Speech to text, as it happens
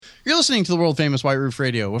You're listening to the world-famous White Roof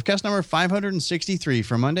Radio, Woofcast number 563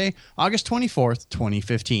 for Monday, August 24th,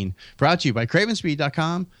 2015. Brought to you by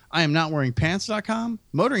CravenSpeed.com, IamNotWearingPants.com,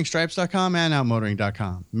 MotoringStripes.com, and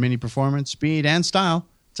OutMotoring.com. Mini performance, speed, and style,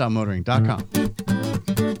 it's OutMotoring.com.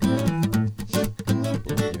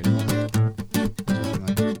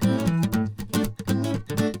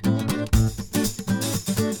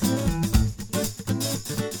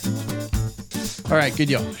 All right, good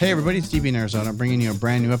deal. Hey, everybody, it's DB in Arizona. I'm bringing you a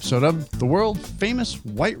brand new episode of the world-famous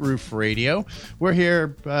White Roof Radio. We're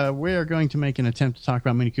here. We are going to make an attempt to talk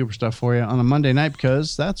about Mini Cooper stuff for you on a Monday night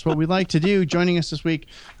because that's what we like to do. Joining us this week,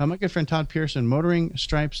 my good friend Todd Pearson,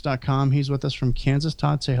 Motoringstripes.com. He's with us from Kansas.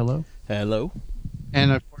 Todd, say hello. Hello.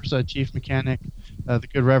 And, of course, Chief Mechanic, the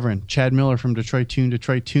good Reverend Chad Miller from Detroit Tune.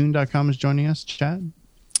 DetroitTune.com is joining us. Chad?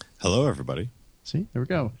 Hello, everybody. See, there we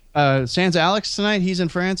go. Sans Alex tonight. He's in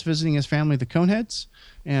France visiting his family, the Coneheads.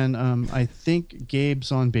 And I think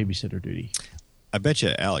Gabe's on babysitter duty. I bet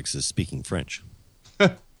you Alex is speaking French.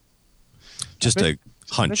 Just a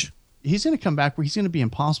hunch. He's going to come back where he's going to be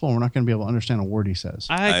impossible and we're not going to be able to understand a word he says.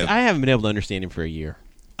 I haven't been able to understand him for a year.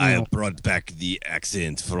 I have brought back the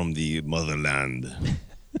accent from the motherland.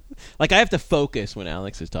 Like, I have to focus when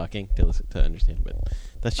Alex is talking to understand, but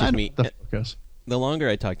that's just me. Focus. The longer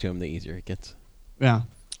I talk to him, the easier it gets. Yeah.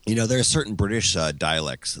 You know, there are certain British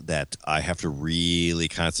dialects that I have to really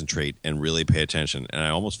concentrate and really pay attention. And I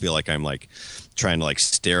almost feel like I'm like trying to like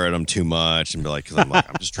stare at them too much and be like, 'cause I'm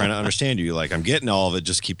just trying to understand you. Like, I'm getting all of it.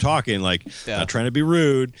 Just keep talking. Like, not trying to be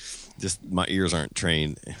rude. Just my ears aren't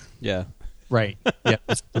trained. Yeah. Right. Yeah.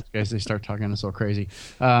 Those guys, they start talking us all crazy.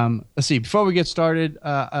 Let's see. Before we get started,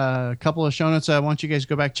 a couple of show notes. I want you guys to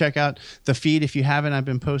go back, check out the feed. If you haven't, I've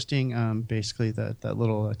been posting basically that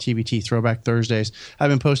little TBT Throwback Thursdays. I've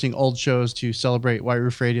been posting old shows to celebrate White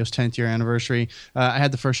Roof Radio's 10th year anniversary. I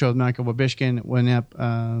had the first show with Michael Wabishkin, went up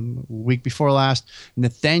week before last.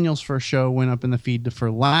 Nathaniel's first show went up in the feed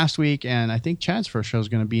for last week, and I think Chad's first show is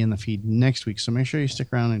going to be in the feed next week. So make sure you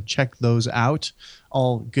stick around and check those out.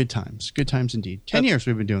 All good times indeed. 10 years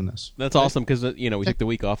we've been doing this. That's awesome because we took the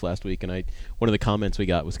week off last week, and one of the comments we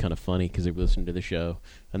got was kind of funny because they listened to the show,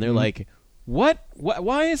 and they're like, "What?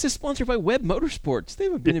 Why is this sponsored by Web Motorsports?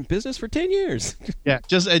 They've been in business for 10 years." Yeah,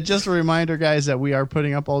 just a reminder, guys, that we are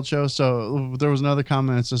putting up old shows. So there was another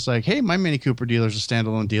comment. It's just like, "Hey, my Mini Cooper dealer's a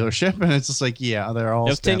standalone dealership," and it's just like, "Yeah, they're all."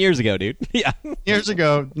 That was 10 years ago, dude. Yeah, years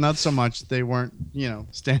ago, not so much. They weren't,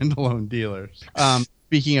 standalone dealers.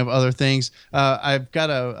 Speaking of other things, I've got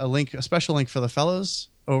a special link for the fellows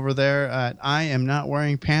over there at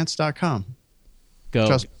IamNotWearingPants.com. Go.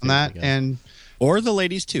 Trust on that. Or the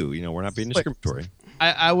ladies, too. We're not being discriminatory.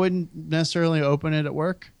 I wouldn't necessarily open it at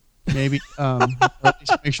work. Maybe at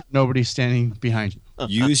least make sure nobody's standing behind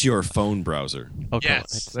you. Use your phone browser. Okay.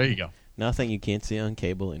 Yes, there you go. Nothing you can't see on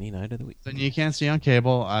cable any night of the week. Then you can't see on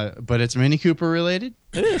cable, but it's Mini Cooper related.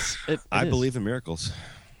 It is. I believe in miracles.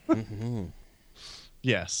 Mm-hmm.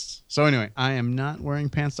 Yes. So anyway,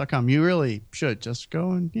 IamNotWearingPants.com. You really should just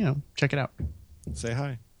go and, check it out. Say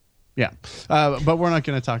hi. Yeah. But we're not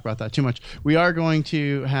going to talk about that too much. We are going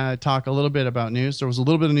to talk a little bit about news. There was a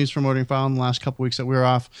little bit of news from Motoringfile in the last couple weeks that we were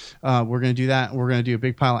off. We're going to do that. We're going to do a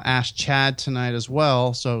big pile of Ask Chad tonight as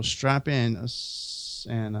well. So strap in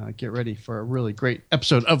and get ready for a really great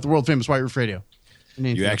episode of the world famous White Roof Radio.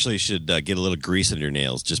 You actually should get a little grease on your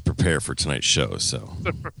nails. Just prepare for tonight's show. So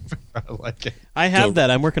I like it. I have that.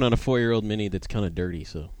 I'm working on a 4-year-old Mini that's kind of dirty.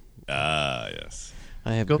 So yes,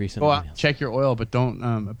 I have grease on my my nails. Check your oil, but don't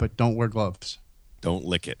wear gloves. Don't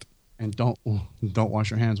lick it, and don't wash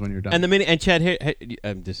your hands when you're done. And the Mini and Chad,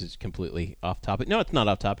 this is completely off topic. No, it's not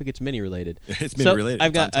off topic. It's Mini related. It's Mini related.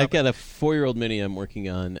 I've got a 4-year-old Mini I'm working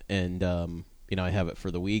on, and I have it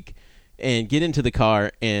for the week. And get into the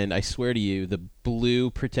car, and I swear to you, the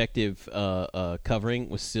blue protective covering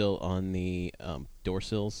was still on the door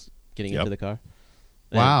sills getting into the car.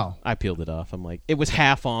 And wow. I peeled it off. I'm like, it was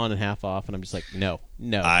half on and half off, and I'm just like, no.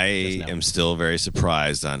 I am still very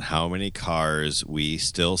surprised on how many cars we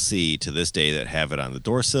still see to this day that have it on the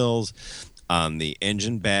door sills, on the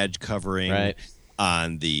engine badge covering, right,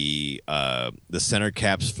 on the center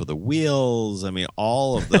caps for the wheels. I mean,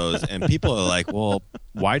 all of those. And people are like, well,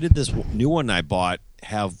 why did this new one I bought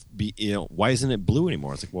why isn't it blue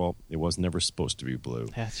anymore? It's like, well, it was never supposed to be blue.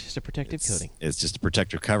 Yeah, it's just a protective coating. It's just a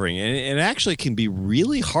protective covering. And it actually can be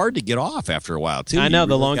really hard to get off after a while, too. I know,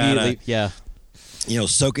 the longer you leave, yeah.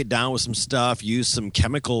 Soak it down with some stuff, use some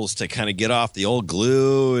chemicals to kind of get off the old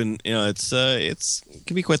glue. And, it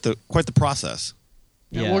can be quite the process.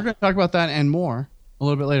 Yeah, we're going to talk about that and more a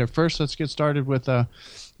little bit later. First, let's get started with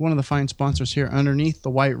one of the fine sponsors here underneath the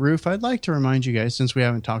white roof. I'd like to remind you guys, since we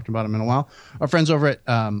haven't talked about them in a while, our friends over at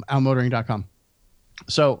outmotoring.com.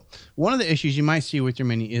 So one of the issues you might see with your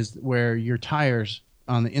Mini is where your tires,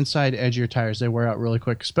 on the inside edge of your tires, they wear out really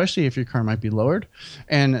quick, especially if your car might be lowered.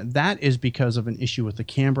 And that is because of an issue with the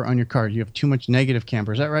camber on your car. You have too much negative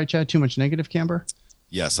camber. Is that right, Chad? Too much negative camber?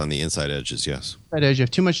 Yes, on the inside edges, yes. Inside edge, you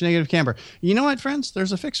have too much negative camber. You know what, friends?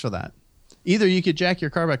 There's a fix for that. Either you could jack your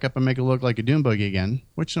car back up and make it look like a dune buggy again,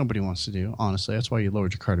 which nobody wants to do, honestly. That's why you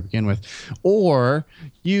lowered your car to begin with. Or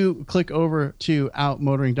you click over to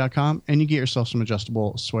outmotoring.com and you get yourself some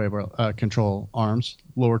adjustable sway control arms,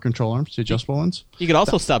 lower control arms, the adjustable ones. You could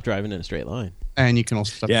also stop driving in a straight line. And you can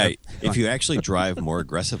also stop driving. If you actually drive more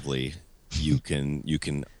aggressively, you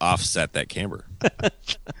can offset that camber.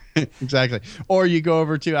 Exactly. Or you go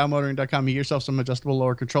over to outmotoring.com, you get yourself some adjustable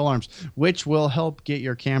lower control arms, which will help get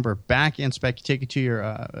your camber back in spec. You take it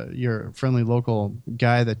to your friendly local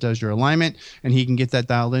guy that does your alignment, and he can get that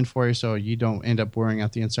dialed in for you so you don't end up wearing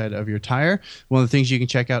out the inside of your tire. One of the things you can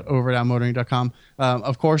check out over at outmotoring.com.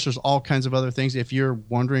 Of course, there's all kinds of other things. If you're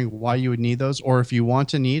wondering why you would need those, or if you want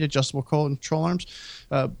to need adjustable control arms,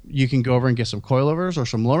 you can go over and get some coilovers or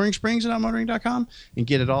some lowering springs at outmotoring.com and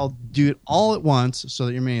do it all at once so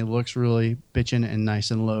that your Mini looks really bitchin' and nice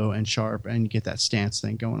and low and sharp, and you get that stance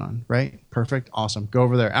thing going on, right? Perfect. Awesome. Go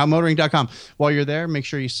over there. Outmotoring.com. While you're there, make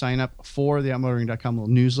sure you sign up for the outmotoring.com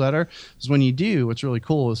little newsletter. Because when you do, what's really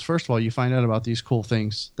cool is, first of all, you find out about these cool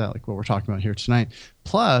things that, like what we're talking about here tonight.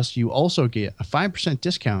 Plus, you also get a 5%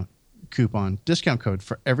 discount code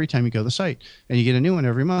for every time you go to the site, and you get a new one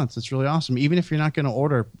every month. It's really awesome. Even if you're not going to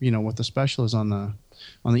order, what the special is on the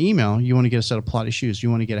email, you want to get a set of Pilates shoes, you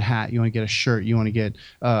want to get a hat, you want to get a shirt, you want to get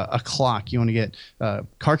a clock, you want to get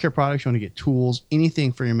car care products, you want to get tools,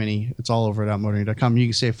 anything for your Mini. It's all over at outmotoring.com. You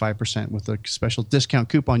can save 5% with the special discount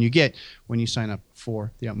coupon you get when you sign up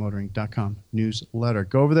for the outmotoring.com newsletter.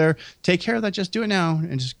 Go over there, take care of that, just do it now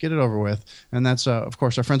and just get it over with. And that's of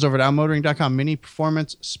course our friends over at outmotoring.com. Mini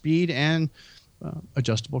performance, speed, and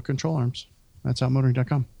adjustable control arms. That's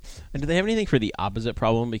outmotoring.com. And do they have anything for the opposite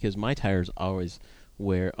problem? Because my tires always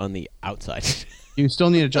wear on the outside. You still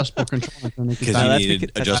need adjustable control arms. Because you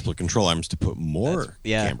needed adjustable control arms to put more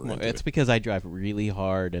camber into it's it. because I drive really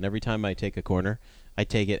hard, and every time I take a corner, I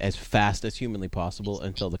take it as fast as humanly possible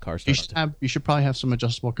until the car starts. You should probably have some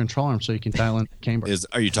adjustable control arms so you can dial in the camber.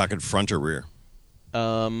 Are you talking front or rear?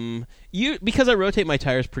 Because I rotate my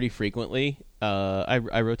tires pretty frequently.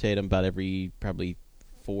 I rotate them about every probably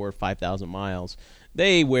 4,000 or 5,000 miles.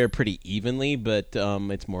 They wear pretty evenly, but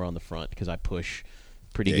it's more on the front because I push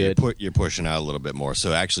pretty good. You're pushing out a little bit more.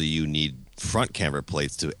 So actually, you need front camber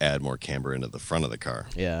plates to add more camber into the front of the car.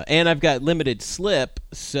 Yeah, and I've got limited slip,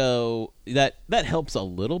 so that helps a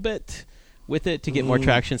little bit with it to get more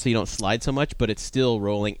traction so you don't slide so much, but it's still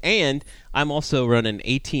rolling. And I'm also running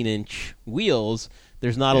 18-inch wheels.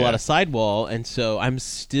 There's not a lot of sidewall, and so I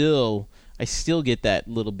still get that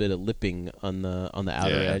little bit of lipping on the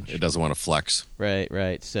outer edge. It doesn't want to flex.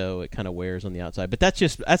 Right. So it kind of wears on the outside. But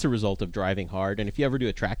that's a result of driving hard. And if you ever do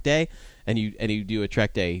a track day and you do a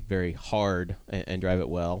track day very hard and drive it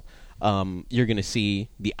well, you're going to see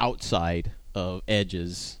the outside of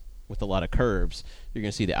edges with a lot of curves. You're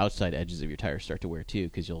going to see the outside edges of your tires start to wear too,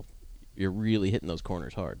 because you're really hitting those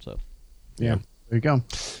corners hard. So yeah, there you go.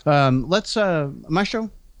 Let's Maestro.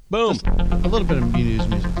 Boom. Just a little bit of news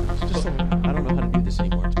music. I don't know how to do this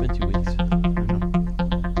anymore. It's been 2 weeks.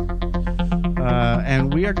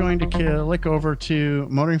 And we are going to click over to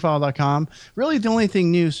motoringfile.com. Really, the only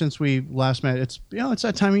thing new since we last met, it's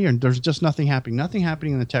that time of year. There's just nothing happening. Nothing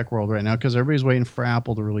happening in the tech world right now because everybody's waiting for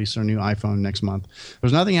Apple to release their new iPhone next month.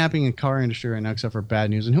 There's nothing happening in the car industry right now except for bad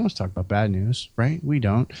news. And who wants to talk about bad news, right? We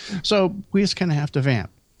don't. So we just kind of have to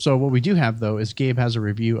vamp. So what we do have, though, is Gabe has a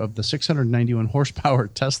review of the 691 horsepower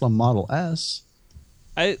Tesla Model S.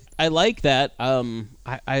 I like that.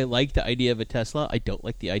 I like the idea of a Tesla. I don't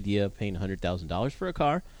like the idea of paying $100,000 for a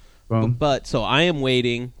car. But so I am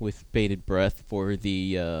waiting with bated breath for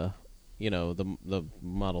the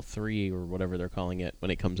Model 3 or whatever they're calling it when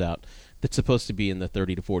it comes out. That's supposed to be in the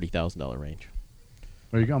 $30,000 to $40,000 range.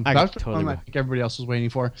 There you go. That's the one I think everybody else is waiting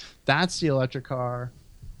for. That's the electric car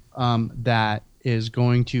that is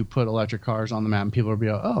going to put electric cars on the map, and people will be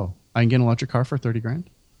like, oh, I can get an electric car for $30,000.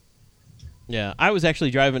 Yeah, I was actually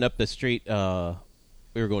driving up the street. We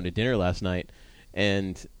were going to dinner last night,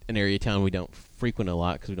 and an area of town we don't frequent a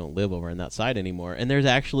lot because we don't live over on that side anymore. And there's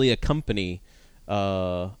actually a company,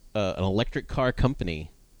 an electric car company.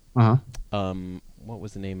 What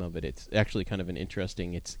was the name of it? It's actually kind of an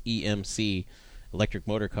interesting. It's EMC, Electric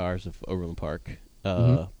Motor Cars of Overland Park,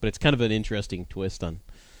 But it's kind of an interesting twist on,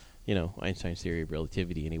 Einstein's theory of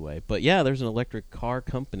relativity anyway. But yeah, there's an electric car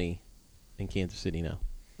company in Kansas City now.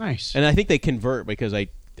 Nice. And I think they convert because I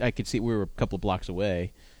could see we were a couple of blocks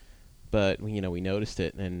away, but we noticed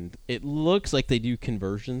it, and it looks like they do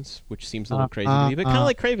conversions, which seems a little crazy to me, but kind of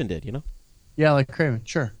like Craven did, Yeah, like Craven.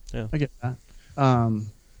 Sure. Yeah. I get that.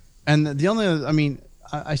 And the only other,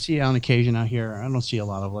 I see on occasion out here. I don't see a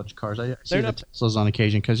lot of electric cars. I see the Teslas on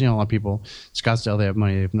occasion because a lot of people, Scottsdale, they have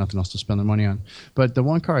money. They have nothing else to spend their money on. But the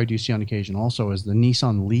one car I do see on occasion also is the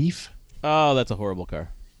Nissan Leaf. Oh, that's a horrible car.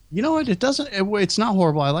 You know what? It's not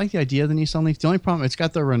horrible. I like the idea of the Nissan Leaf. The only problem, it's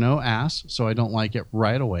got the Renault ass, so I don't like it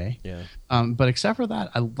right away. Yeah. But except for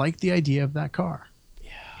that, I like the idea of that car.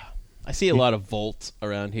 I see a lot of Volts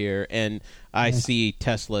around here, and I see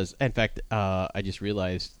Teslas. In fact, I just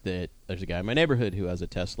realized that there's a guy in my neighborhood who has a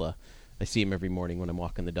Tesla. I see him every morning when I'm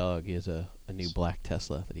walking the dog. He has a new black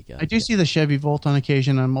Tesla that he got. I do see the Chevy Volt on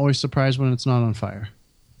occasion. I'm always surprised when it's not on fire.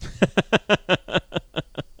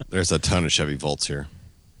 There's a ton of Chevy Volts here.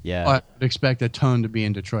 Yeah. I would expect a ton to be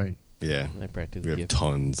in Detroit. Yeah. I practically We have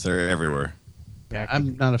tons. They're everywhere. Yeah,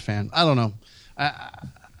 I'm not a fan. I don't know.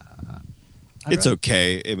 It's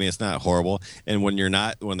okay. It's not horrible. And when they're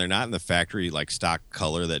not in the factory like stock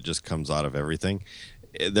color that just comes out of everything,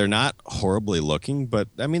 they're not horribly looking. But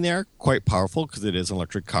they are quite powerful because it is an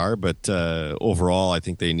electric car. But overall, I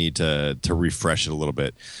think they need to refresh it a little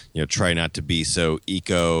bit. Try not to be so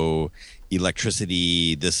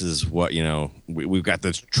electricity. This is what we've got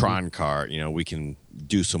this Tron car. We can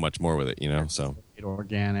do so much more with it. So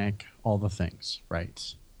organic, all the things,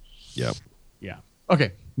 right? Yep. Yeah.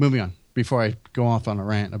 Okay, moving on. Before I go off on a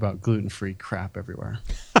rant about gluten-free crap everywhere.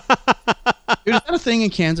 Dude, is that a thing in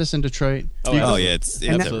Kansas and Detroit? Oh yeah, it's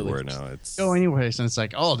everywhere now. It's go anywhere, and it's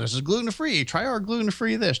like, oh, this is gluten-free. Try our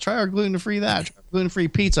gluten-free this. Try our gluten-free that. Try our gluten-free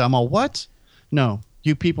pizza. I'm all, what? No.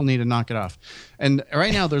 You people need to knock it off. And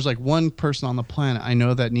right now, there's like one person on the planet I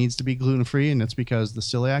know that needs to be gluten-free, and it's because the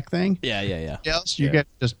celiac thing. Yeah.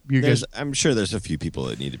 Yes, I'm sure there's a few people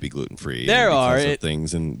that need to be gluten-free. There are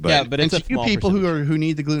things, but it's a few people who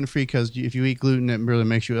need the gluten-free because if you eat gluten, it really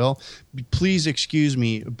makes you ill. Please excuse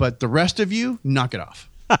me, but the rest of you, knock it off.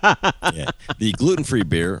 Yeah, the gluten-free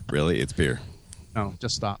beer, really, it's beer. No,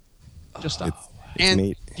 just stop. Just stop. It's and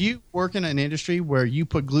if you work in an industry where you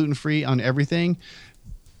put gluten-free on everything,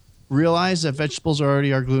 realize that vegetables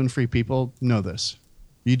already are gluten-free. People know this.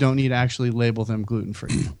 You don't need to actually label them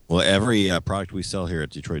gluten-free. Well, every product we sell here at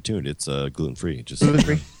Detroit Tuned, it's gluten-free. Just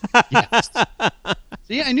gluten-free? Yes.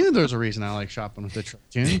 See, I knew there was a reason I like shopping with Detroit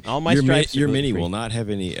Tuned. All my your Mini will not have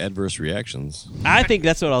any adverse reactions. I think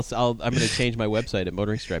that's what I'm going to change my website at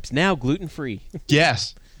Motoring Stripes. Now gluten-free.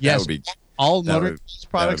 Yes. That would be, all Motoring products.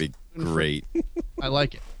 That would be great. I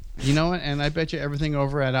like it. You know what? And I bet you everything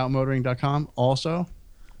over at outmotoring.com also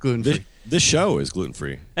gluten-free. This show is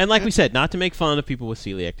gluten-free. And like we said, not to make fun of people with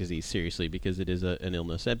celiac disease, seriously, because it is an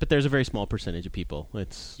illness. But there's a very small percentage of people.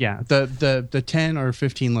 The 10 or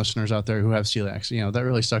 15 listeners out there who have celiacs, that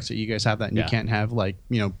really sucks that you guys have that and you can't have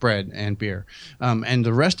bread and beer. And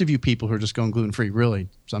the rest of you people who are just going gluten-free, really,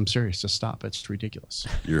 I'm serious, just stop. It's ridiculous.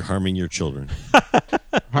 You're harming your children.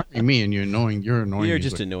 Harming me, and you're annoying. You're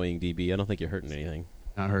just annoying, DB. I don't think you're hurting anything.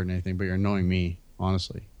 Not hurting anything, but you're annoying me,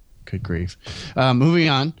 honestly. Good grief. Moving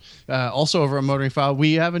on. Also over at Motoringfile,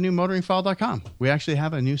 we have a new motoringfile.com. We actually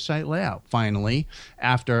have a new site layout, finally.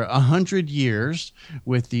 After 100 years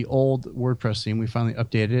with the old WordPress theme, we finally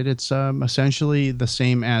updated it. It's essentially the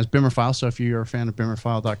same as Bimmerfile. So if you're a fan of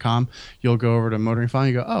Bimmerfile.com, you'll go over to Motoringfile and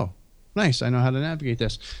you go, oh, nice. I know how to navigate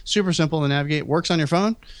this. Super simple to navigate. Works on your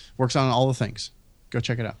phone. Works on all the things. Go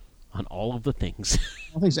check it out. On all of the things.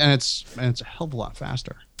 And it's a hell of a lot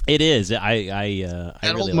faster. It is. That really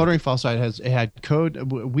old Motoringfile site had code.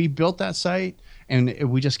 We built that site, and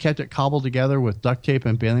we just kept it cobbled together with duct tape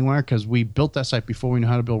and baling wire because we built that site before we knew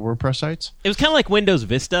how to build WordPress sites. It was kind of like Windows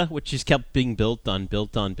Vista, which just kept being built on.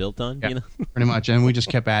 Yeah, pretty much. And we just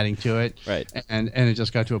kept adding to it. Right. And it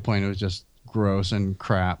just got to a point it was just gross and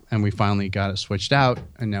crap, and we finally got it switched out,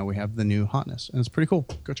 and now we have the new hotness, and it's pretty cool.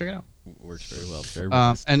 Go check it out. It works very well. Very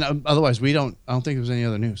and otherwise, I don't think there was any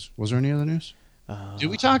other news. Was there any other news? Did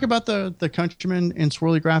we talk about the Countryman in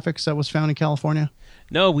swirly graphics that was found in California?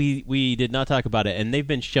 No, we did not talk about it, and they've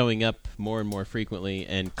been showing up more and more frequently,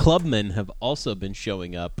 and clubmen have also been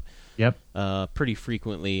showing up. Yep. Pretty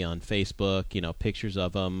frequently on Facebook. Pictures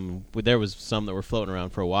of them. There was some that were floating around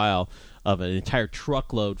for a while of an entire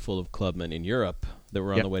truckload full of clubmen in Europe that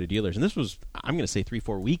were on the way to dealers, and this was, I'm going to say,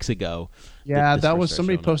 3-4 weeks ago. Yeah, that was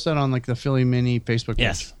somebody posted that on like the Philly Mini Facebook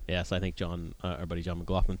page. Yes, I think John, our buddy John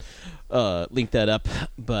McLaughlin, linked that up.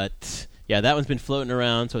 But yeah, that one's been floating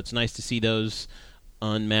around, so it's nice to see those.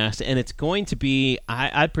 unmasked, and it's going to be.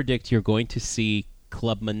 I predict you're going to see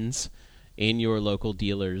clubmans in your local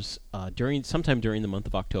dealers sometime during the month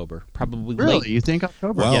of October. Probably Really? late. You think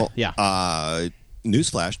October? Well, yeah.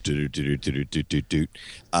 Newsflash.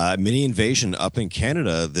 Mini Invasion up in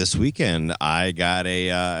Canada this weekend. I got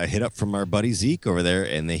a hit up from our buddy Zeke over there,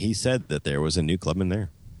 and he said that there was a new clubman there.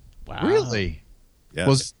 Wow. Really? Yeah.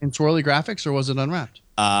 Was it in swirly graphics or was it unwrapped?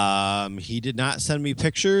 He did not send me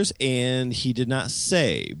pictures, and he did not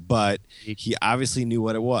say, but he obviously knew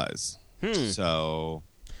what it was. So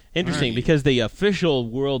interesting, because the official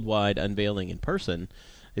worldwide unveiling in person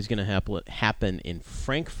is going to happen in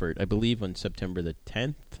Frankfurt, I believe, on September the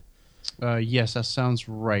 10th. Yes, that sounds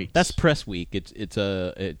right. That's press week. It's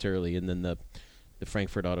early, and then the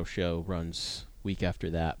Frankfurt Auto Show runs week after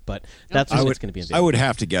that. But that's when it's going to be unveiled. I would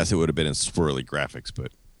have to guess it would have been in swirly graphics,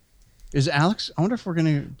 but Is Alex? I wonder if we're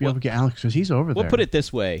going to be able to get Alex because he's over there. We'll put it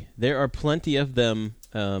this way: there are plenty of them.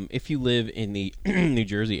 If you live in the New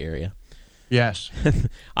Jersey area, Yes.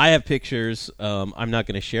 I have pictures. I'm not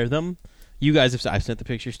going to share them. You guys have. I've sent the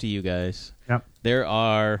pictures to you guys. Yep. There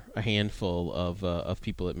are a handful of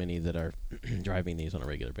people at Mini that are driving these on a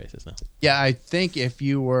regular basis now. Yeah, I think if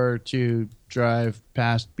you were to drive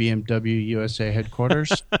past BMW USA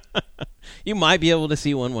headquarters, You might be able to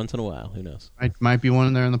see one once in a while. Who knows? might be one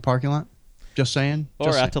in there in the parking lot. Just saying. Or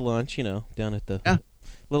Just out saying. to lunch, down at the Yeah.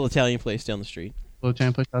 little Italian place down the street. Little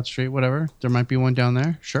Tan place out the street, whatever. There might be one down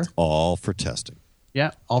there. Sure. all for testing.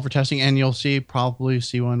 Yeah, all for testing, and you'll probably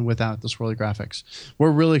see one without the swirly graphics.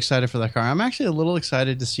 We're really excited for that car. I'm actually a little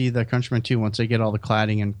excited to see the Countryman 2 once they get all the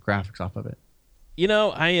cladding and graphics off of it.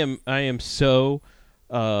 I am so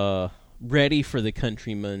ready for the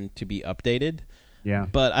Countryman to be updated. Yeah.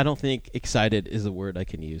 But I don't think excited is a word I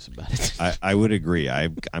can use about it. I would agree.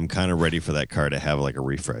 I'm kind of ready for that car to have like a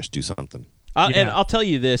refresh, do something. And I'll tell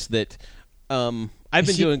you this, that I've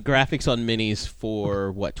been doing graphics on Minis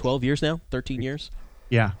for, 12 years now? 13 years?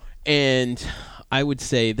 Yeah. And I would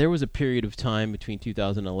say there was a period of time between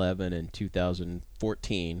 2011 and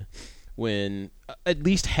 2014 when at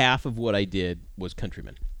least half of what I did was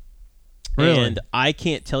Countryman. Really? And I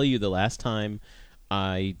can't tell you the last time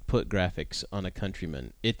I put graphics on a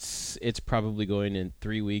Countryman. It's probably going in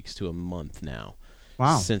 3 weeks to a month now.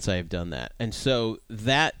 Wow. Since I've done that. And so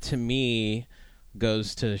that to me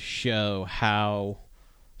goes to show how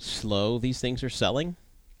slow these things are selling.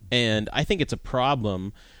 And I think it's a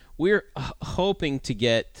problem. We're hoping to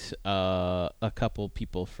get a couple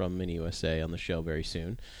people from Mini USA on the show very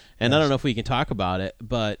soon. And I don't know if we can talk about it,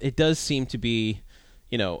 but it does seem to be,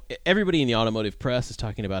 everybody in the automotive press is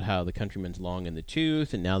talking about how the Countryman's long in the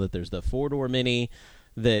tooth, and now that there's the four-door Mini,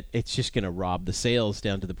 that it's just going to rob the sales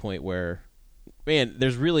down to the point where, man,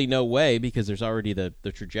 there's really no way, because there's already the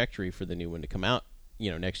trajectory for the new one to come out,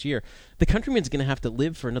 next year. The Countryman's going to have to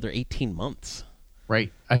live for another 18 months.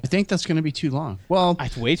 Right. I think that's going to be too long. Well,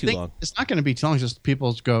 it's way too long. It's not going to be too long. Just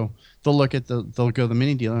people they'll look at they'll go to the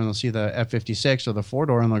Mini dealer and they'll see the F56 or the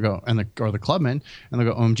 4-door and they'll go, or the Clubman, and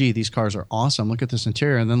they'll go, OMG, these cars are awesome. Look at this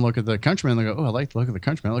interior. And then look at the Countryman and they'll go, oh, I like the look of the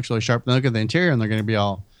Countryman. It looks really sharp. And then look at the interior and they're going to be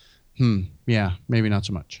all, yeah, maybe not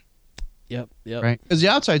so much. Yep. Right. Because the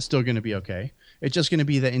outside's still going to be okay. It's just going to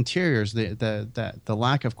be the interiors, the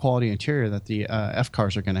lack of quality interior that the F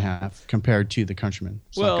cars are going to have compared to the Countryman.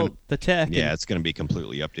 The tech. Yeah, it's going to be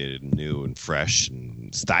completely updated and new and fresh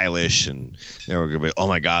and stylish, and we're going to be, oh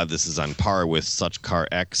my God, this is on par with such car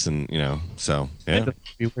X, and so yeah.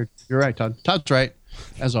 You're right, Todd. Todd's right,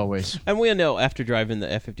 as always. And we know after driving the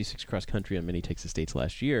F56 cross country on Mini Takes the States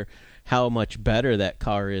last year, how much better that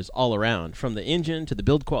car is all around, from the engine to the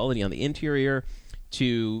build quality on the interior,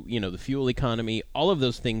 to the fuel economy. All of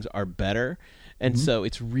those things are better, and so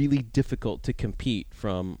it's really difficult to compete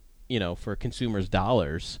from for consumers'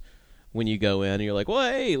 dollars when you go in and you're like, well,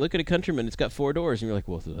 hey, look at a Countryman, it's got 4 doors, and you're like,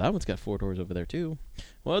 well, that one's got 4 doors over there too.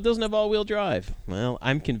 Well, it doesn't have all-wheel drive. Well,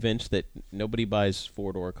 I'm convinced that nobody buys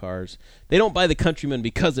 4-door cars. They don't buy the Countryman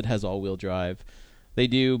because it has all-wheel drive. They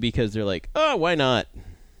do because they're like, oh, why not?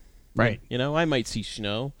 Right. I might see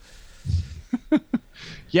snow.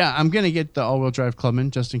 Yeah, I'm going to get the all-wheel drive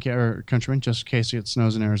Clubman or Countryman just in case it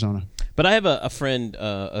snows in Arizona. But I have a friend,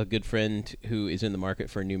 a good friend, who is in the market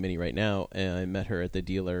for a new Mini right now, and I met her at the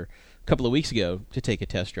dealer a couple of weeks ago to take a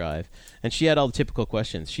test drive, and she had all the typical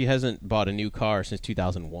questions. She hasn't bought a new car since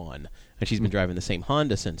 2001, and she's been driving the same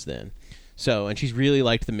Honda since then. So, and she's really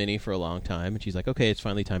liked the Mini for a long time, and she's like, okay, it's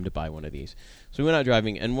finally time to buy one of these. So we went out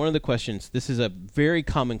driving, and one of the questions, this is a very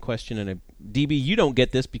common question, and DB, you don't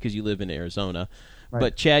get this because you live in Arizona, right.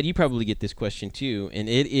 But Chad, you probably get this question too, and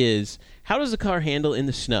it is, how does the car handle in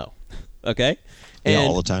the snow? Okay, Yeah, and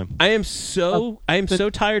all the time. I am so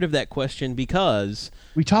tired of that question because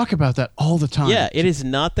We talk about that all the time. yeah, it is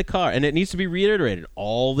not the car, and it needs to be reiterated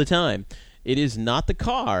all the time. It is not the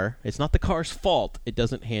car. It's not the car's fault. It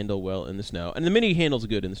doesn't handle well in the snow, and the Mini handles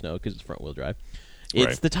good in the snow because it's front-wheel drive. It's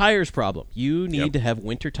Right. the tires problem. You need Yep. to have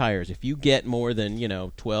winter tires. If you get more than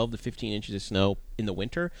 12 to 15 inches of snow in the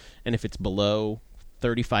winter, and if it's below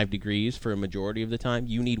 35 degrees for a majority of the time,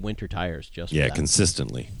 you need winter tires just for Yeah, that.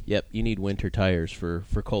 consistently. Yep, you need winter tires for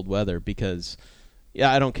cold weather because,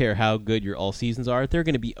 I don't care how good your all seasons are. They're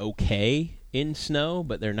going to be okay in snow,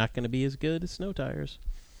 but they're not going to be as good as snow tires.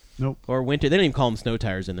 Nope. Or winter. They don't even call them snow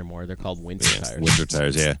tires anymore. They're called winter tires. Winter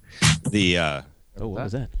tires, yeah. The Oh, what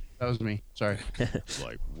was that? That was me. Sorry.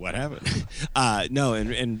 like, what happened? No,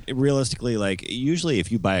 and realistically, like, usually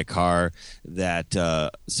if you buy a car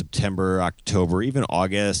that September, October, even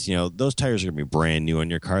August, those tires are going to be brand new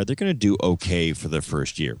on your car. They're going to do okay for the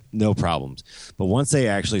first year. No problems. But once they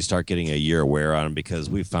actually start getting a year of wear on them, because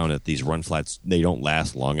we found that these run flats, they don't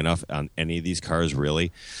last long enough on any of these cars,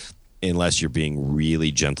 really, unless you're being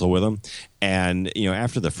really gentle with them. And,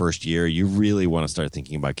 after the first year, you really want to start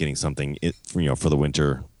thinking about getting something, for the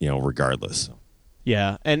winter, regardless.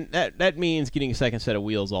 Yeah, and that means getting a second set of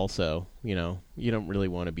wheels also. You don't really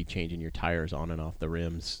want to be changing your tires on and off the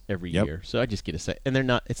rims every Yep. year. So I just get a set, and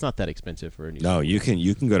it's not that expensive for a new. No, you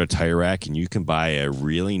can go to Tire Rack and you can buy a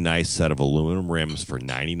really nice set of aluminum rims for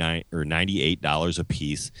 $99 or $98 a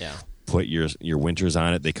piece. Yeah. Put your winters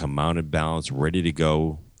on it. They come mounted, balanced, ready to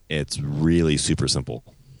go. It's really super simple.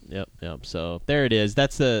 Yep. So there it is.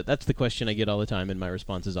 That's the question I get all the time, and my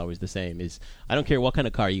response is always the same: is I don't care what kind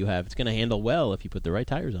of car you have, it's going to handle well if you put the right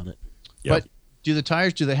tires on it. Yep. But do the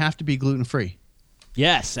tires, do they have to be gluten-free?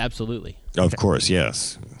 Yes, absolutely. Of course,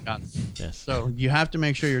 yes. Yes. So you have to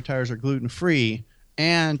make sure your tires are gluten-free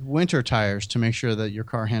and winter tires to make sure that your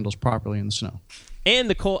car handles properly in the snow.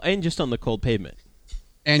 And just on the cold pavement.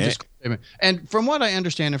 And from what I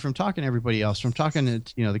understand, and from talking to everybody else, from talking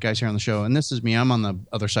to the guys here on the show, and this is me, I'm on the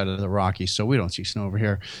other side of the Rockies, so we don't see snow over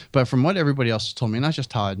here. But from what everybody else has told me, not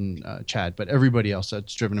just Todd and Chad, but everybody else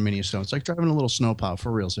that's driven a Mini snow, it's like driving a little snowplow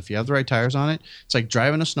for reals. If you have the right tires on it, it's like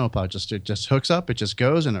driving a snowplow. It just hooks up, it just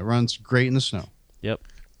goes, and it runs great in the snow. Yep.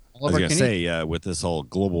 I was going to say, with this whole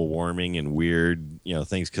global warming and weird,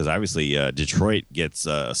 things, because obviously Detroit gets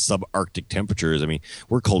subarctic temperatures. I mean,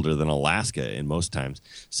 we're colder than Alaska in most times.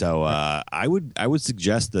 So I would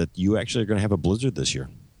suggest that you actually are going to have a blizzard this year.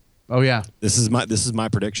 Oh yeah, This is my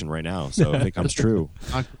prediction right now. So if it comes true,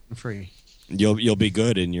 not free. you'll be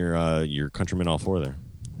good in your countrymen all four there.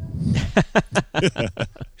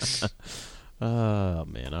 Oh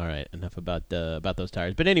man! All right, enough about those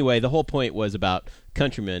tires. But anyway, the whole point was about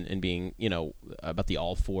Countryman and being, about the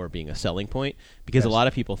all four being a selling point, because a lot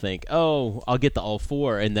of people think, oh, I'll get the all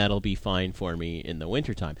four and that'll be fine for me in the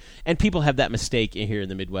wintertime. And people have that mistake here in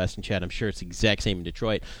the Midwest and Chad. I'm sure it's the exact same in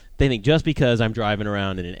Detroit. They think just because I'm driving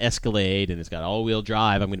around in an Escalade and it's got all-wheel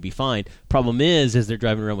drive, I'm going to be fine. Problem is they're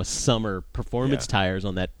driving around with summer performance tires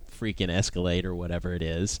on that freaking Escalade or whatever it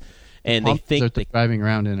is. And they think they're driving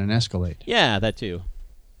around in an Escalade. Yeah, that too.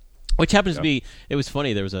 Which happens to be, it was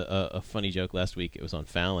funny. There was a funny joke last week. It was on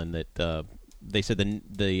Fallon that they said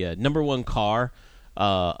the number one car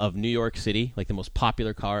of New York City, like the most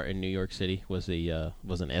popular car in New York City, was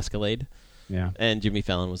an Escalade. Yeah. And Jimmy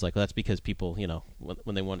Fallon was like, well, that's because people,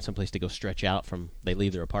 when they want someplace to go stretch out from, they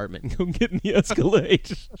leave their apartment and go get in the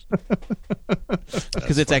Escalade.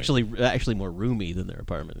 Because it's actually more roomy than their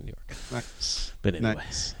apartment in New York. Nice. But anyway.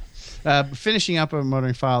 Nice. Finishing up on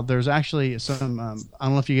Motoringfile, there's actually some, I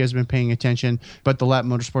don't know if you guys have been paying attention, but the Lap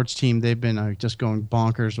Motorsports team, they've been just going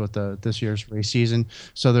bonkers with this year's race season.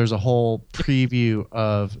 So there's a whole preview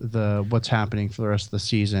of what's happening for the rest of the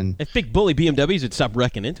season. If big bully BMWs would stop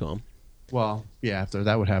wrecking into them. Well, yeah, after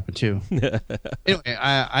that would happen too. Anyway,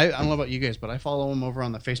 I don't know about you guys, but I follow them over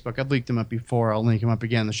on the Facebook. I've linked them up before. I'll link them up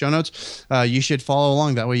again in the show notes. You should follow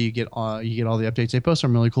along. That way you get all the updates. They post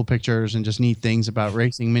some really cool pictures and just neat things about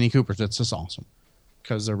racing Mini Coopers. It's just awesome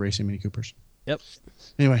because they're racing Mini Coopers. Yep.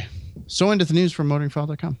 Anyway, so into the news from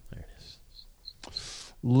motoringfile.com. There it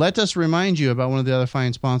is. Let us remind you about one of the other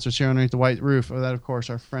fine sponsors here underneath the white roof. That, of course,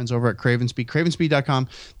 our friends over at Cravenspeed. Cravenspeed.com.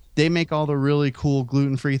 They make all the really cool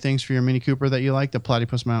gluten-free things for your Mini Cooper that you like. The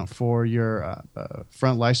platypus mount for your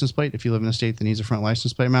front license plate, if you live in a state that needs a front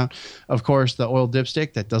license plate mount. Of course, the oil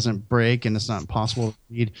dipstick that doesn't break and it's not impossible to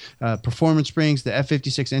read. Performance springs, the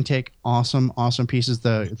F56 intake, awesome pieces.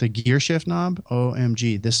 The gear shift knob,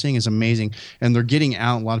 OMG, this thing is amazing. And they're getting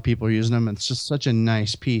out. A lot of people are using them. And it's just such a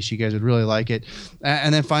nice piece. You guys would really like it.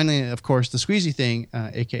 And then finally, of course, the squeezy thing,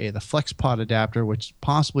 a.k.a. the Flex Pod adapter, which is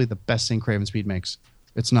possibly the best thing Cravenspeed makes.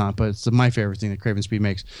 It's not, but it's my favorite thing that Craven Speed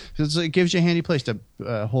makes. It gives you a handy place to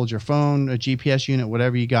hold your phone, a GPS unit,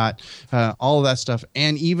 whatever you got, all of that stuff,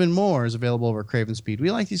 and even more is available over Craven Speed.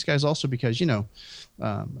 We like these guys also because,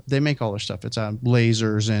 they make all their stuff. It's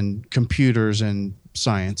lasers and computers and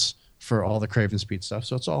science for all the Craven Speed stuff.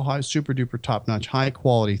 So it's all high, super duper top notch, high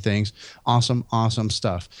quality things. Awesome, awesome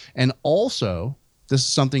stuff. And also, this is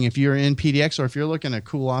something if you're in PDX or if you're looking to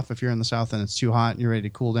cool off, if you're in the South and it's too hot and you're ready to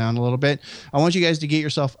cool down a little bit, I want you guys to get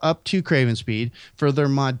yourself up to Craven Speed for their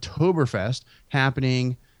Modtoberfest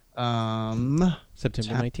happening September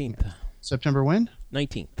 19th. September when?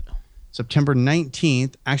 19th. September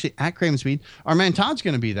 19th, actually at Craven Speed. Our man Todd's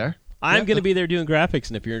going to be there. I'm going to be there doing graphics,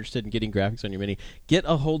 and if you're interested in getting graphics on your Mini, get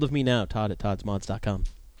a hold of me now, Todd at toddsmods.com.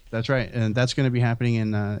 That's right, and that's going to be happening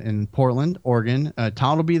in Portland, Oregon.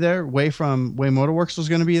 Todd will be there. Way Motorworks is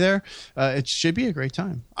going to be there. It should be a great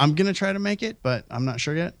time. I'm going to try to make it, but I'm not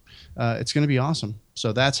sure yet. It's going to be awesome.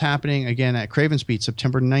 So that's happening again at Craven Speed,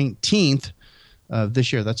 September 19th of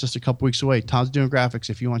this year. That's just a couple weeks away. Todd's doing graphics.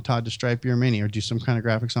 If you want Todd to stripe your Mini or do some kind of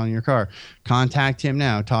graphics on your car, contact him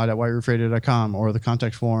now, Todd at whiteroofradio.com or the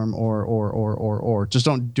contact form or just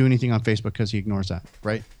don't do anything on Facebook because he ignores that,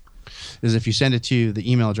 right? Is if you send it to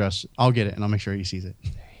the email address, I'll get it and I'll make sure he sees it.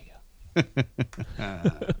 There you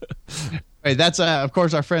go. Right, that's of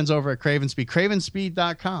course our friends over at Craven Speed,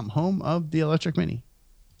 cravenspeed.com, home of the electric Mini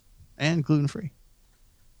and gluten free.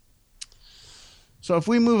 So if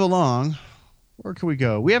we move along, where can we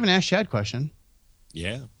go? We have an Ask Chad question.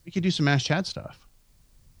 Yeah, we could do some Ask Chad stuff.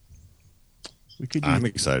 I'm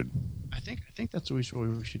excited. I think that's what we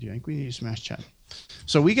should do. I think we need to smash Chad.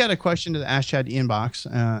 So we got a question to the Ask Chad inbox,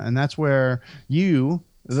 and that's where you,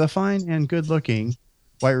 the fine and good-looking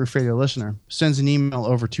White Roof Radio listener, sends an email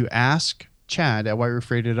over to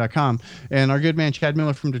askchad@whiteroofradio.com, and our good man Chad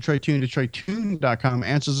Miller from Detroit Tune, DetroitTune.com,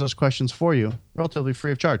 answers those questions for you, relatively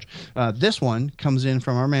free of charge. This one comes in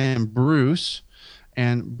from our man Bruce,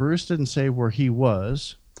 and Bruce didn't say where he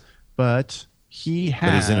was, but he has...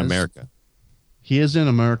 But he's in America. He is in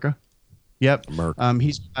America. Yep. America.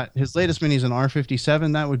 He's got, his latest Mini is an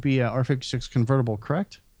R57. That would be a R56 convertible,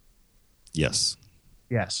 correct? Yes.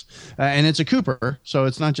 Yes. And it's a Cooper, so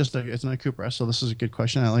it's not a Cooper S. So this is a good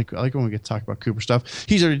question. I like when we get to talk about Cooper stuff.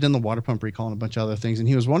 He's already done the water pump recall and a bunch of other things, and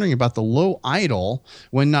he was wondering about the low idle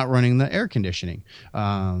when not running the air conditioning.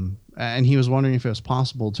 And he was wondering if it was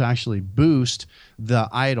possible to actually boost the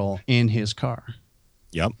idle in his car.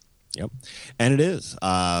 Yep. And it is.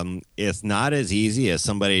 It's not as easy as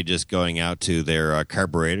somebody just going out to their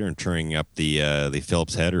carburetor and turning up the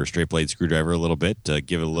Phillips head or straight blade screwdriver a little bit to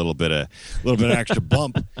give it a little bit of extra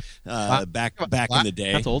bump. Back in the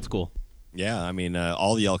day, that's old school. Yeah, I mean,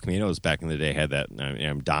 all the El Caminos back in the day had that. I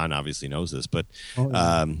mean, Don obviously knows this, but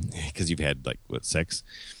because you've had 6.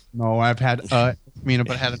 No, I've had Camino,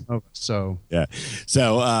 but I had a Nova. So yeah,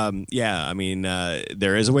 I mean,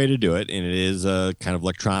 there is a way to do it, and it is kind of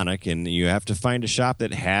electronic, and you have to find a shop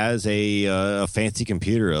that has a fancy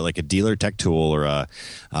computer, like a dealer tech tool or an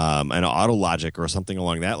AutoLogic or something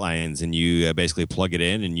along that lines, and you basically plug it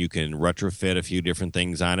in, and you can retrofit a few different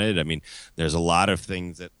things on it. I mean, there's a lot of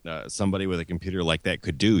things that somebody with a computer like that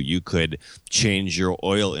could do. You could change your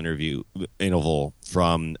oil interval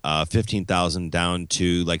from 15,000 down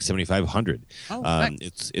to 7,500.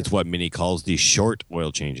 Nice. It's what Mini calls the short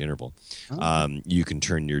oil change interval. You can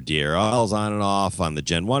turn your DRLs on and off on the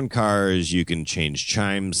Gen 1 cars. You can change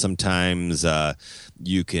chimes sometimes.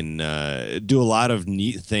 You can do a lot of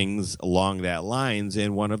neat things along that lines,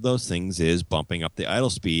 and one of those things is bumping up the idle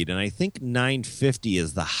speed. And I think 950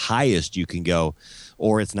 is the highest you can go,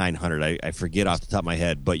 or it's 900. I forget off the top of my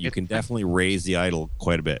head, but you can definitely raise the idle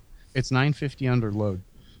quite a bit. It's 950 under load.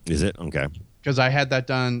 Is it? Okay. Because I had that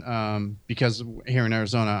done because here in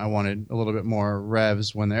Arizona, I wanted a little bit more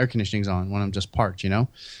revs when the air conditioning's on, when I'm just parked,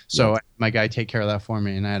 So my guy take care of that for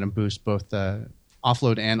me, and I had him boost both the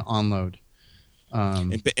offload and onload.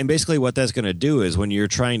 And basically what that's going to do is when you're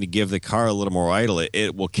trying to give the car a little more idle,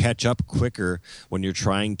 it will catch up quicker when you're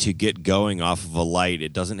trying to get going off of a light.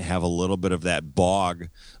 It doesn't have a little bit of that bog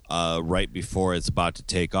right before it's about to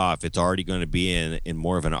take off. It's already going to be in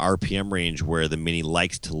more of an RPM range where the Mini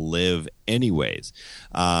likes to live anyways.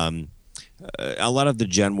 A lot of the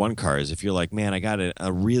Gen 1 cars, if you're like, man, I got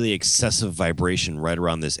a really excessive vibration right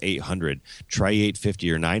around this 800, try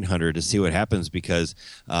 850 or 900 to see what happens, because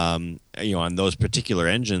on those particular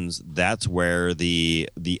engines, that's where the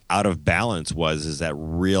out of balance is that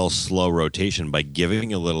real slow rotation. By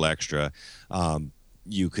giving a little extra,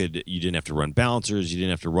 you didn't have to run balancers, you didn't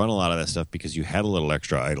have to run a lot of that stuff because you had a little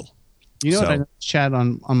extra idle. What I noticed, Chad,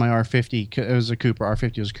 on my R50, it was a Cooper,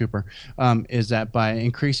 R50 was a Cooper, is that by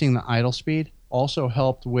increasing the idle speed, also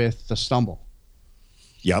helped with the stumble.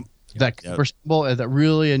 Yep. That stumble, that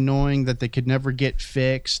really annoying that they could never get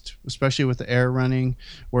fixed, especially with the air running,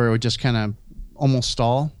 where it would just kind of almost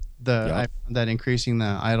stall. I found that increasing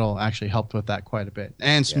the idle actually helped with that quite a bit,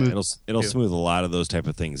 and smooth. It'll smooth a lot of those type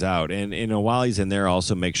of things out. And while he's in there,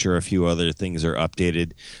 also make sure a few other things are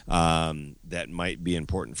updated that might be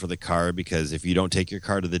important for the car, because if you don't take your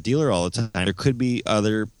car to the dealer all the time, there could be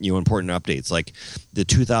other important updates. Like the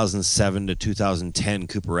 2007 to 2010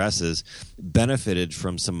 Cooper S's benefited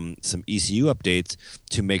from some ECU updates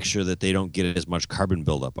to make sure that they don't get as much carbon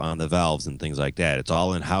buildup on the valves and things like that. It's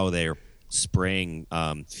all in how they're spraying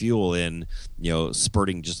fuel in,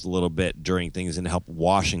 spurting just a little bit during things and help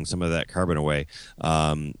washing some of that carbon away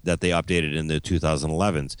that they updated in the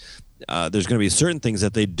 2011s. There's going to be certain things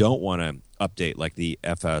that they don't want to update, like the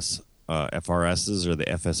FRSs or the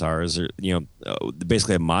FSRs, or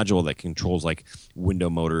basically a module that controls like window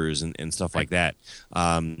motors and stuff like that.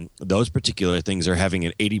 Those particular things are having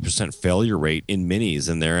an 80% failure rate in minis,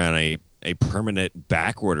 and they're on a permanent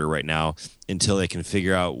back order right now until they can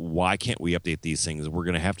figure out why can't we update these things. We're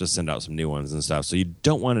going to have to send out some new ones and stuff. So you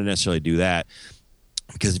don't want to necessarily do that,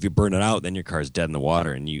 because if you burn it out, then your car is dead in the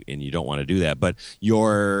water, and you don't want to do that. But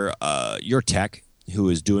your tech who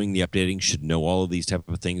is doing the updating should know all of these type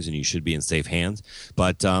of things, and you should be in safe hands.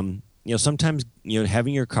 But sometimes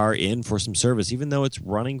having your car in for some service, even though it's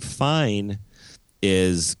running fine,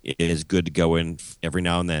 is good to go in every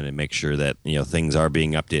now and then and make sure that things are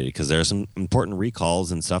being updated, because there are some important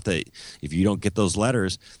recalls and stuff that if you don't get those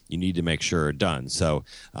letters, you need to make sure are done. So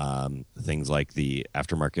things like the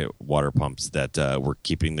aftermarket water pumps that were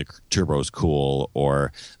keeping the turbos cool,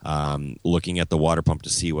 or looking at the water pump to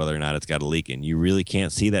see whether or not it's got a leak, and you really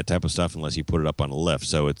can't see that type of stuff unless you put it up on a lift.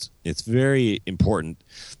 So it's very important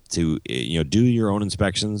to do your own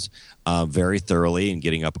inspections very thoroughly, and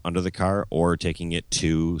getting up under the car or taking it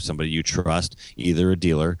to somebody you trust, either a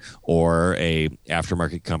dealer or a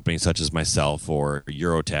aftermarket company such as myself, or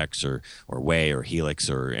Eurotex or Way or Helix,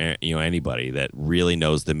 or anybody that really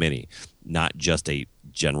knows the Mini, not just a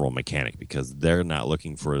general mechanic, because they're not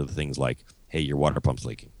looking for things like, hey, your water pump's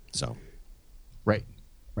leaking. So right.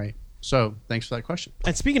 So thanks for that question.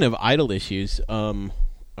 And speaking of idle issues,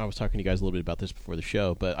 I was talking to you guys a little bit about this before the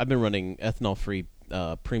show, but I've been running ethanol-free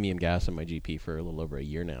premium gas on my GP for a little over a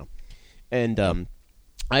year now. And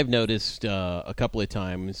I've noticed a couple of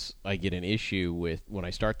times I get an issue with when I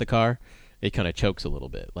start the car, it kind of chokes a little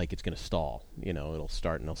bit, like it's going to stall. It'll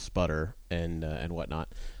start and it'll sputter and whatnot.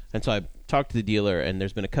 And so I talked to the dealer, and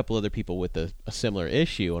there's been a couple other people with a similar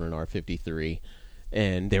issue on an R53,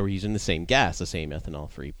 and they were using the same gas, the same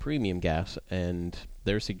ethanol-free premium gas, and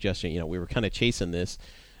their suggestion, we were kind of chasing this,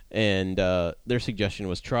 and their suggestion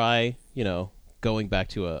was try, going back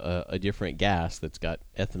to a different gas that's got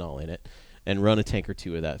ethanol in it, and run a tank or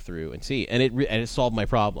two of that through and see. And it solved my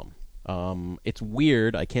problem. It's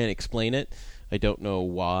weird. I can't explain it. I don't know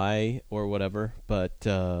why or whatever, but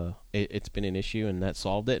it's been an issue, and that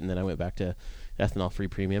solved it. And then I went back to ethanol-free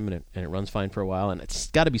premium, and it runs fine for a while. And it's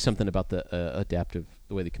got to be something about the adaptive,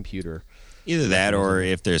 the way the computer. Either that, or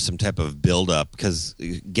if there's some type of buildup, because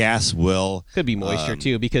gas could be moisture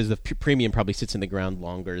too, because the premium probably sits in the ground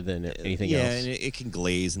longer than anything else. Yeah, and it can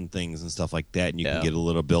glaze and things and stuff like that, and you can get a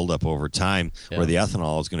little buildup over time. Where the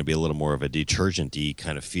ethanol is going to be a little more of a detergent-y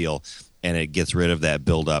kind of feel, and it gets rid of that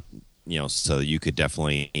buildup. So you could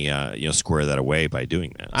definitely square that away by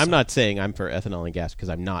doing that. I'm not saying I'm for ethanol and gas, because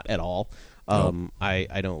I'm not at all.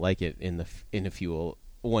 I don't like it in the fuel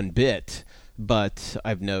one bit. But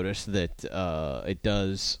I've noticed that it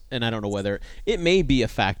does, and I don't know whether it may be a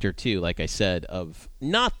factor too, like I said, of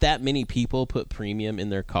not that many people put premium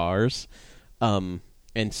in their cars, and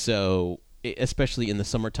so especially in the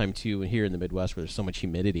summertime too, and here in the Midwest where there's so much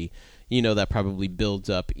humidity, that probably builds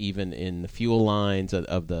up even in the fuel lines at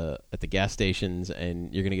the gas stations,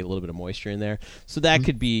 and you're going to get a little bit of moisture in there. So that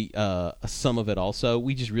could be some of it also.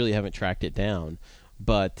 We just really haven't tracked it down,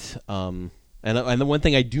 but. And the one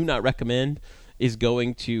thing I do not recommend is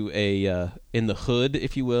going to in the hood,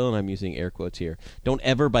 if you will, and I'm using air quotes here. Don't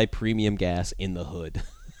ever buy premium gas in the hood.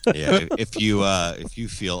 Yeah, if you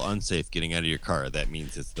feel unsafe getting out of your car, that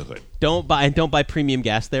means it's the hood. Don't buy premium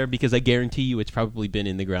gas there, because I guarantee you it's probably been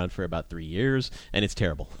in the ground for about 3 years, and it's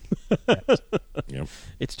terrible. Yep.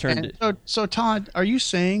 It's turned. So Todd, are you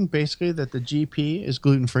saying basically that the GP is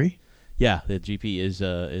gluten free? Yeah, the GP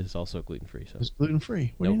is also gluten free. So it's gluten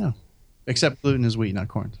free. What do you know? Except gluten is wheat, not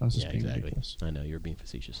corn. So I was just being exactly. ridiculous. I know, you're being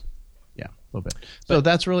facetious. Yeah, a little bit. So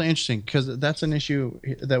that's really interesting, because that's an issue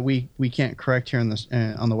that we can't correct here on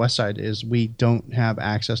the west side, is we don't have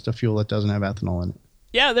access to fuel that doesn't have ethanol in it.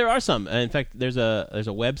 Yeah, there are some. In fact, there's a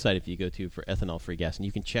website if you go to for ethanol-free gas, and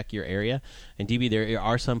you can check your area. And DB, there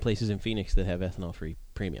are some places in Phoenix that have ethanol-free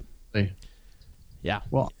premium. Yeah.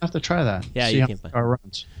 Well, I have to try that. Yeah, see you how can find. our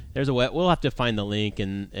runs. There's a we'll have to find the link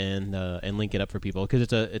and link it up for people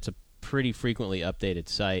because it's a pretty frequently updated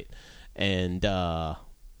site, and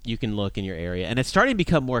you can look in your area, and it's starting to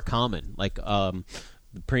become more common. Like the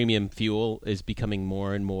premium fuel is becoming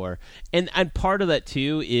more and more, and part of that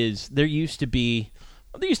too is there used to be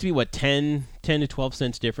what 10 to 12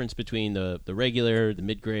 cents difference between the regular, the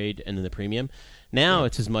mid grade, and then the premium. Now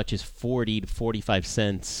it's as much as 40 to 45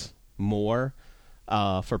 cents more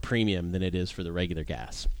for premium than it is for the regular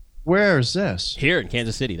gas. Where is this? Here in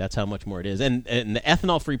Kansas City, that's how much more it is. And the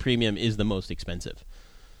ethanol-free premium is the most expensive.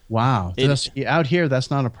 Wow. Out here,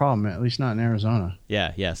 that's not a problem, at least not in Arizona.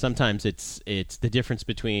 Yeah. Sometimes it's the difference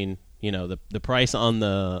between, the price on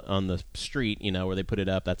the street, where they put it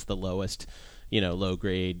up, that's the lowest, low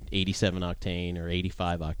grade 87 octane or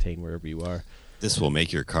 85 octane, wherever you are. This will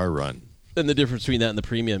make your car run. And the difference between that and the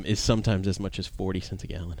premium is sometimes as much as 40 cents a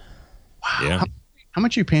gallon. Wow. Yeah. How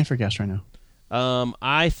much are you paying for gas right now?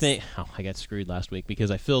 I think I got screwed last week because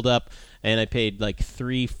I filled up and I paid like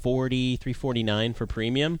 $3.49 for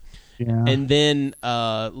premium, and then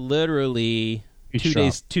literally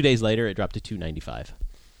 2 days later it dropped to $2.95.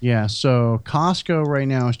 Yeah, so Costco right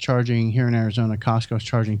now is charging here in Arizona. Costco is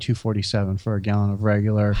charging $2.47 for a gallon of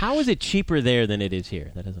regular. How is it cheaper there than it is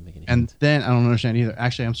here? That doesn't make any sense. And then I don't understand either.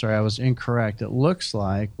 Actually, I'm sorry, I was incorrect. It looks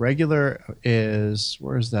like regular is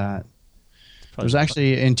where is that? There's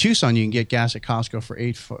actually in Tucson you can get gas at Costco for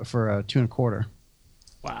 $2.25.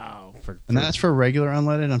 Wow, and that's for regular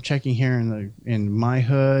unleaded. I'm checking here in my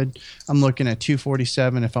hood. I'm looking at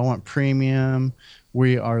 $2.47. If I want premium,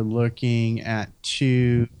 we are looking at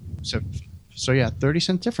 $2. So yeah,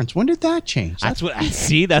 30-cent difference. When did that change? That's what I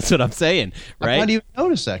see. That's what I'm saying. Right? I didn't even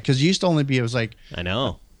notice that because it used to only be. It was like I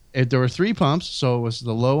know. There were 3 pumps, so it was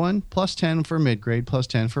the low one plus 10 for mid grade plus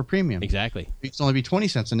 10 for premium. Exactly. It used to only be 20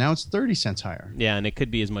 cents, and now it's 30 cents higher. Yeah, and it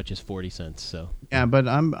could be as much as 40 cents. So yeah, but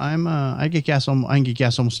I get gas. I can get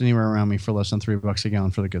gas almost anywhere around me for less than $3 a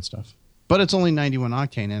gallon for the good stuff. But it's only 91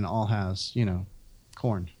 octane, and it all has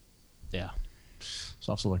corn. Yeah.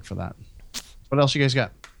 So I'll have to look for that. What else you guys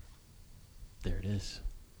got? There it is.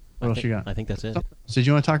 What else you got? I think that's it. So did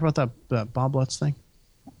you want to talk about that Bob Lutz thing?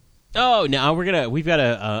 Oh, now we've got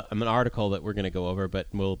an article that we're gonna go over, but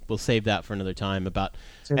we'll save that for another time.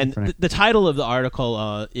 The title of the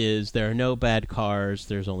article is "There are no bad cars,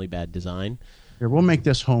 there's only bad design." Here, we'll make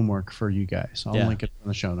this homework for you guys. I'll Yeah. link it in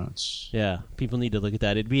the show notes. Yeah, people need to look at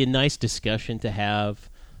that. It'd be a nice discussion to have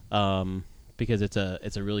because it's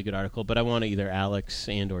a really good article. But I want either Alex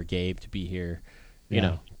and or Gabe to be here,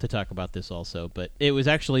 to talk about this also. But it was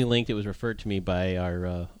actually linked. It was referred to me by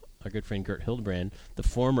our good friend Gert Hildebrand, the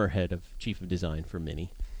former head of chief of design for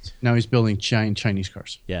Mini. Now he's building Chinese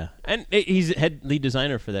cars. Yeah, and he's head lead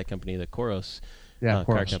designer for that company, the Koros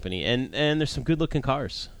car company. And there's some good looking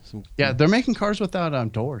cars. They're making cars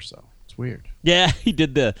without doors though. It's weird. Yeah, he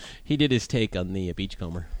did his take on the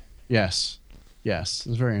Beachcomber. Yes, it's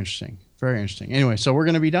very interesting. Very interesting. Anyway, so we're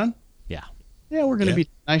going to be done. Yeah, we're going to be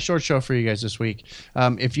nice short show for you guys this week.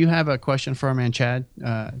 If you have a question for our man Chad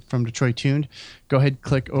from Detroit Tuned, go ahead,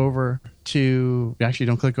 click over to. Actually,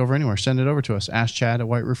 don't click over anywhere. Send it over to us. Ask Chad at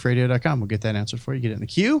whiteroofradio.com. We'll get that answered for you. Get it in the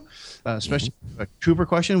queue. Especially a Cooper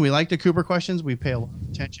question. We like the Cooper questions. We pay a lot of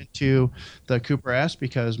attention to the Cooper S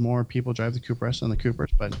because more people drive the Cooper S than the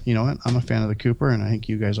Coopers. But you know what? I'm a fan of the Cooper, and I think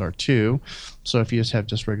you guys are too. So if you just have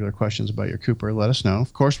regular questions about your Cooper, let us know.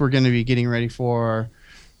 Of course, we're going to be getting ready for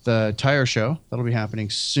the tire show. That'll be happening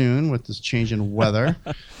soon with this change in weather.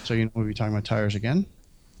 So we'll be talking about tires again,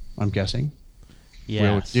 I'm guessing. Yeah. We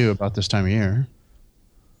always do about this time of year.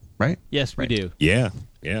 Right? Yes, we do. Yeah.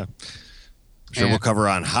 Sure, we'll cover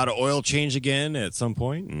on how to oil change again at some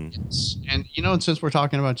point. And since we're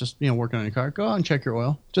talking about just working on your car, go out and check your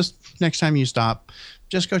oil. Just next time you stop,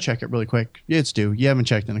 just go check it really quick. It's due. You haven't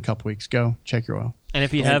checked in a couple weeks. Go check your oil. And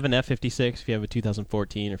if you have an F56, if you have a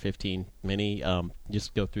 2014 or 15 Mini,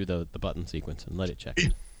 just go through the button sequence and let it check.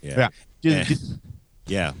 Yeah.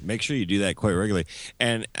 Make sure you do that quite regularly.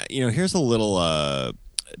 And here's a little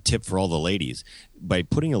tip for all the ladies: by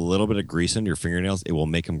putting a little bit of grease under your fingernails, it will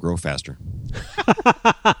make them grow faster.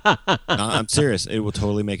 No, I'm serious. It will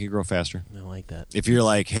totally make it grow faster. I like that. If you're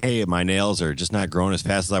like, hey, my nails are just not growing as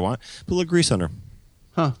fast as I want, put a little grease under them.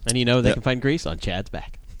 Huh? And they can find grease on Chad's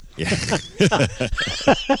back. Yeah.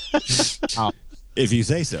 If you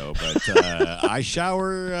say so, but I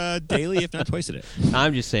shower daily, if not twice a day.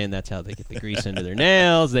 I'm just saying that's how they get the grease into their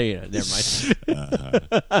nails. Never mind.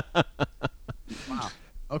 Wow.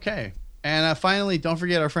 Okay. And finally, don't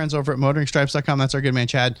forget our friends over at motoringstripes.com. That's our good man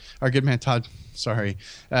Chad, our good man Todd. Sorry.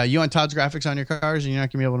 You want Todd's graphics on your cars and you're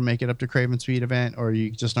not going to be able to make it up to Craven's Speed event, or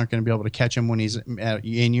you just aren't going to be able to catch him when he's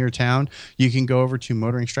in your town, you can go over to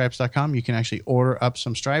motoringstripes.com. You can actually order up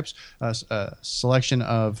some stripes, a selection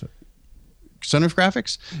of sunroof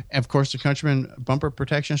graphics, and of course the Countryman bumper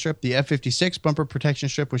protection strip, the F56 bumper protection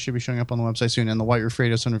strip, which should be showing up on the website soon, and the White Roof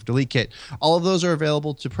Radio sunroof delete kit. All of those are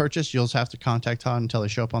available to purchase. You'll just have to contact Todd until they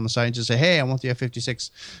show up on the site and just say, hey, I want the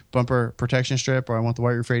F56 bumper protection strip, or I want the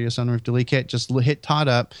White Roof Radio sunroof delete kit. Just hit Todd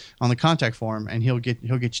up on the contact form and he'll get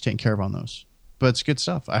you taken care of on those. But it's good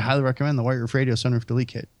stuff. I highly recommend the White Roof Radio sunroof delete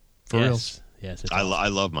kit. For reals. Yes, I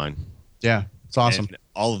love mine. Yeah. It's awesome. And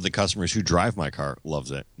all of the customers who drive my car love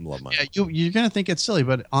mine. Yeah, you're gonna think it's silly,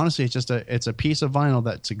 but honestly, it's a piece of vinyl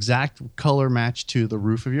that's exact color match to the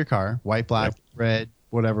roof of your car, white, black, red,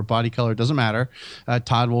 whatever body color, doesn't matter.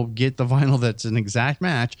 Todd will get the vinyl that's an exact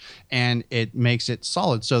match, and it makes it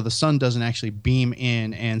solid, so the sun doesn't actually beam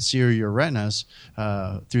in and sear your retinas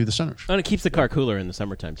through the sunroof. And it keeps the car cooler in the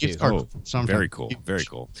summertime too. Very cool. Very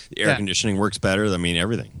cool. The air conditioning works better. I mean,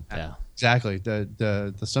 everything. Yeah. Exactly.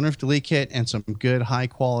 The sunroof delete kit and some good high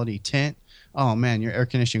quality tint. Oh man, your air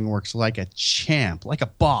conditioning works like a champ, like a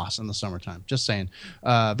boss in the summertime. Just saying.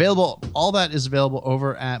 Available. All that is available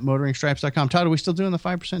over at motoringstripes.com. Todd, are we still doing the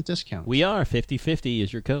 5% discount? We are. 50/50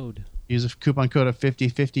 is your code. Use a coupon code of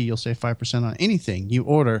 50/50. You'll save 5% on anything you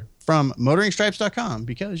order from motoringstripes.com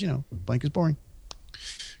because, blank is boring.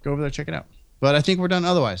 Go over there, check it out. But I think we're done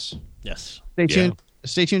otherwise. Yes. Stay tuned.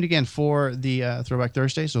 Stay tuned again for the Throwback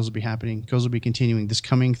Thursdays. Those will be happening. Those will be continuing this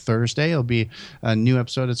coming Thursday. It'll be a new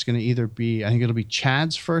episode. It's going to either be, I think it'll be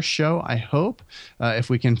Chad's first show, I hope. If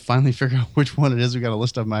we can finally figure out which one it is. We got a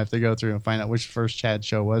list of them. I have to go through and find out which first Chad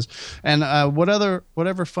show was. And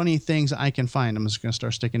whatever funny things I can find, I'm just going to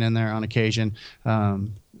start sticking in there on occasion.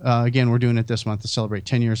 Again, we're doing it this month to celebrate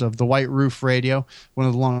 10 years of the White Roof Radio, one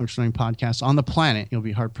of the longest running podcasts on the planet. You'll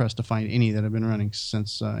be hard pressed to find any that have been running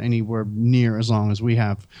since anywhere near as long as we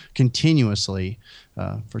have continuously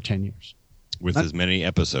for 10 years. With as many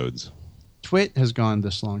episodes. Twit has gone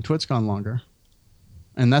this long. Twit's gone longer.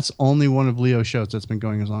 And that's only one of Leo's shows that's been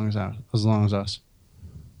going as long as us,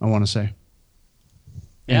 I want to say.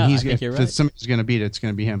 Yeah, and I think you're right. If somebody's going to beat it, it's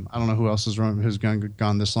going to be him. I don't know who else who's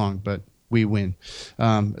gone this long, but we win.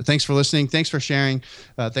 Thanks for listening. Thanks for sharing.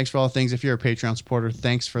 Thanks for all the things. If you're a Patreon supporter,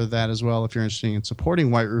 thanks for that as well. If you're interested in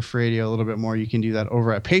supporting White Roof Radio a little bit more, you can do that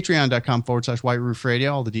over at patreon.com/White Roof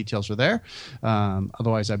Radio. All the details are there.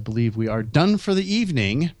 Otherwise, I believe we are done for the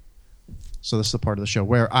evening. So this is the part of the show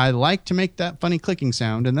where I like to make that funny clicking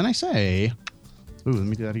sound, and then I say, ooh, let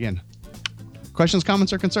me do that again. Questions,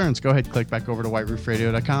 comments, or concerns, go ahead, click back over to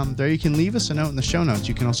whiteroofradio.com. There you can leave us a note in the show notes.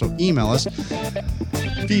 You can also email us,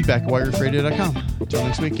 feedback@whiteroofradio.com. Until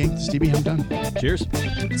next week, gang, Stevie, I'm done. Cheers.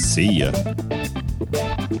 See ya.